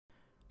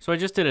So I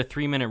just did a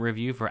 3-minute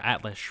review for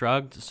Atlas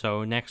Shrugged,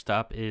 so next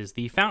up is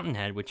The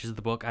Fountainhead, which is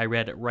the book I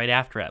read right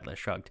after Atlas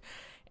Shrugged.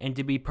 And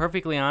to be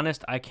perfectly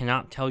honest, I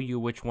cannot tell you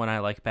which one I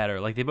like better.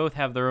 Like, they both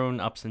have their own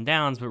ups and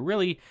downs, but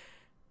really,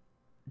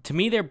 to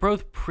me, they're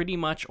both pretty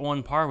much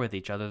on par with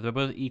each other. They're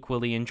both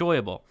equally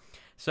enjoyable.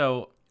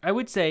 So I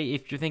would say,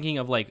 if you're thinking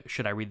of, like,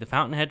 should I read The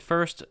Fountainhead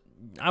first?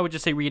 I would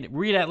just say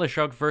read Atlas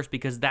Shrugged first,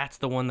 because that's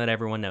the one that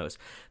everyone knows.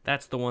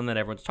 That's the one that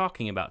everyone's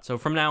talking about. So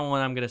from now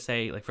on, I'm going to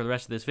say, like, for the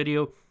rest of this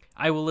video,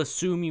 I will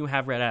assume you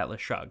have read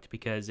Atlas Shrugged,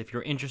 because if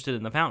you're interested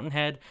in The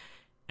Fountainhead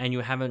and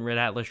you haven't read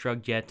Atlas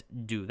Shrugged yet,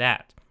 do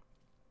that.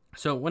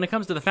 So when it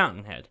comes to The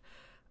Fountainhead,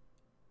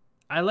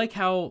 I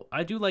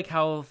do like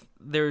how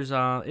there's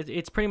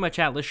it's pretty much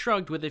Atlas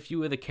Shrugged with a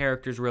few of the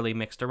characters really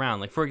mixed around.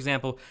 Like, for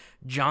example,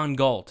 John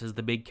Galt is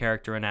the big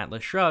character in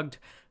Atlas Shrugged,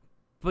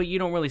 but you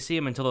don't really see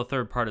him until the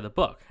third part of the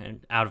book,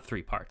 and out of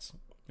 3 parts,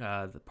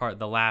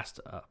 the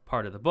last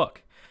part of the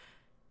book.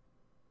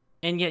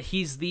 And yet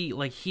he is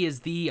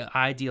the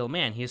ideal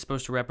man. He is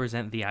supposed to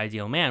represent the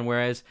ideal man,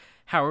 whereas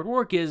Howard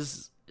Roark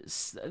is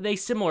a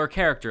similar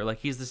character. Like,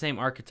 he's the same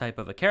archetype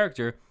of a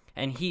character,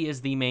 and he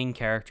is the main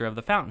character of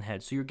The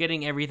Fountainhead. So you're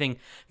getting everything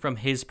from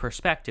his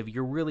perspective.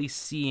 You're really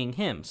seeing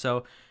him.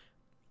 So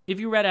if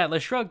you read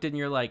Atlas Shrugged and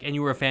you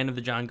were a fan of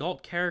the John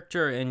Galt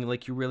character, and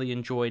like you really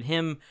enjoyed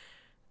him,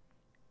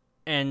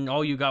 and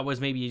all you got was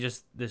maybe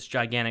just this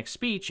gigantic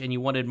speech, and you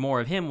wanted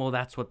more of him, well,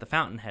 that's what The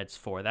Fountainhead's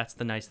for. That's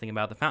the nice thing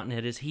about The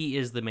Fountainhead, is he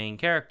is the main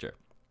character.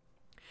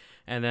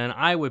 And then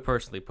I would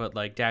personally put,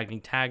 like,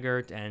 Dagny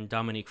Taggart and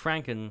Dominique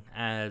Franken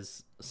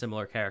as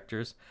similar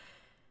characters.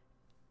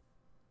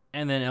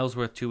 And then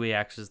Ellsworth Toohey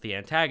acts as the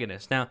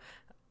antagonist. Now,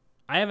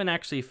 I haven't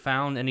actually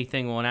found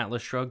anything on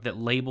Atlas Shrugged that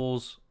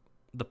labels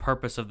the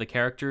purpose of the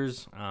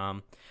characters,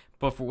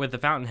 but with The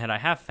Fountainhead, I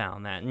have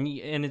found that.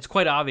 And it's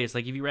quite obvious,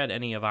 like, if you read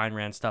any of Ayn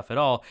Rand's stuff at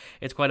all,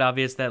 it's quite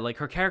obvious that, like,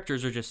 her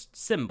characters are just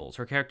symbols.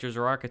 Her characters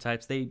are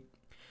archetypes.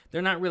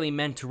 They're not really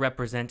meant to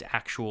represent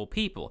actual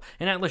people.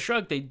 In Atlas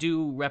Shrugged, they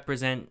do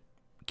represent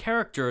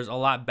characters a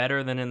lot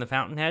better than in The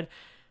Fountainhead,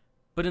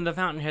 but in The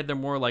Fountainhead, they're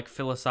more like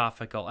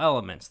philosophical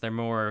elements. They're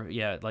more,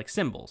 like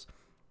symbols.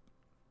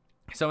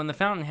 So in The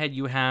Fountainhead,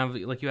 you have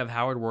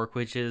Howard Roark,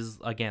 which is,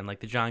 again, like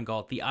the John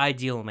Galt, the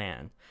ideal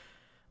man.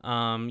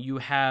 You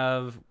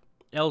have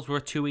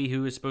Ellsworth Toohey,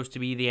 who is supposed to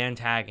be the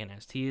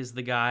antagonist. He is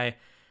the guy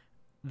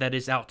that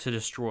is out to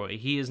destroy.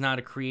 He is not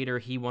a creator.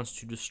 He wants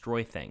to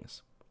destroy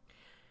things.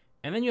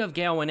 And then you have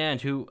Gale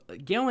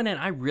Wynand,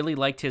 I really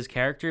liked his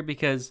character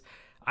because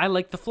I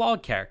like the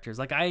flawed characters.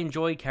 Like, I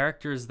enjoy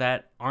characters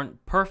that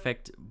aren't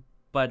perfect,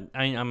 but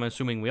I'm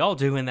assuming we all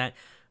do, in that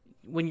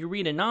when you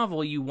read a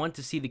novel, you want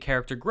to see the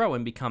character grow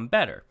and become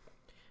better.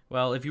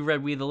 Well, if you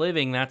read We the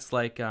Living, that's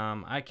like,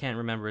 I can't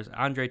remember, it's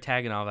Andrei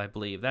Taganov, I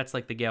believe. That's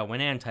like the Gale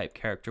Wynand type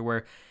character,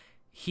 where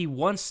he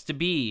wants to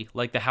be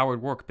like the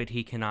Howard Roark, but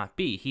he cannot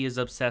be. He is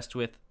obsessed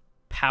with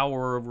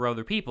power over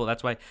other people.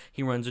 That's why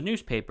he runs a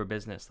newspaper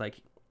business.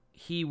 Like,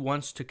 he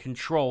wants to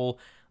control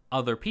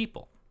other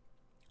people.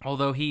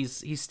 Although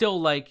he's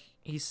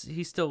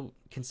still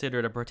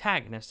considered a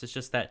protagonist. It's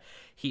just that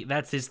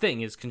that's his thing,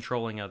 is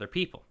controlling other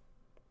people.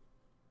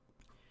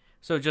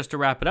 So just to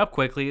wrap it up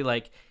quickly,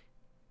 like,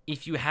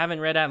 if you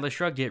haven't read Atlas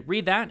Shrugged yet,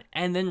 read that,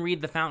 and then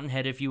read The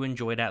Fountainhead if you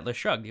enjoyed Atlas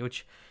Shrugged,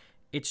 which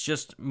it's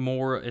just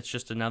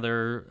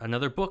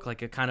another book,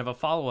 like a kind of a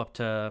follow-up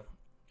to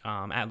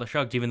Atlas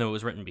Shrugged, even though it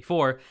was written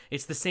before.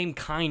 It's the same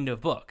kind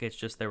of book. It's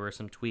just there were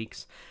some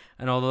tweaks.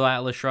 And although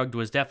Atlas Shrugged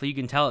was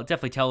definitely tell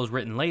it was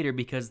written later,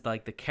 because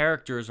like the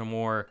characters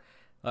are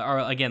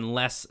again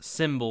less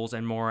symbols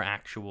and more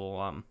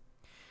actual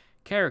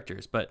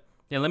characters. But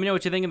yeah, let me know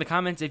what you think in the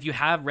comments. If you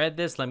have read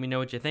this, let me know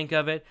what you think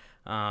of it.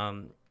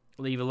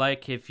 Leave a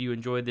like if you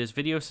enjoyed this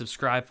video.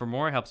 Subscribe for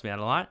more. It helps me out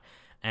a lot.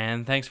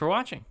 And thanks for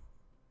watching.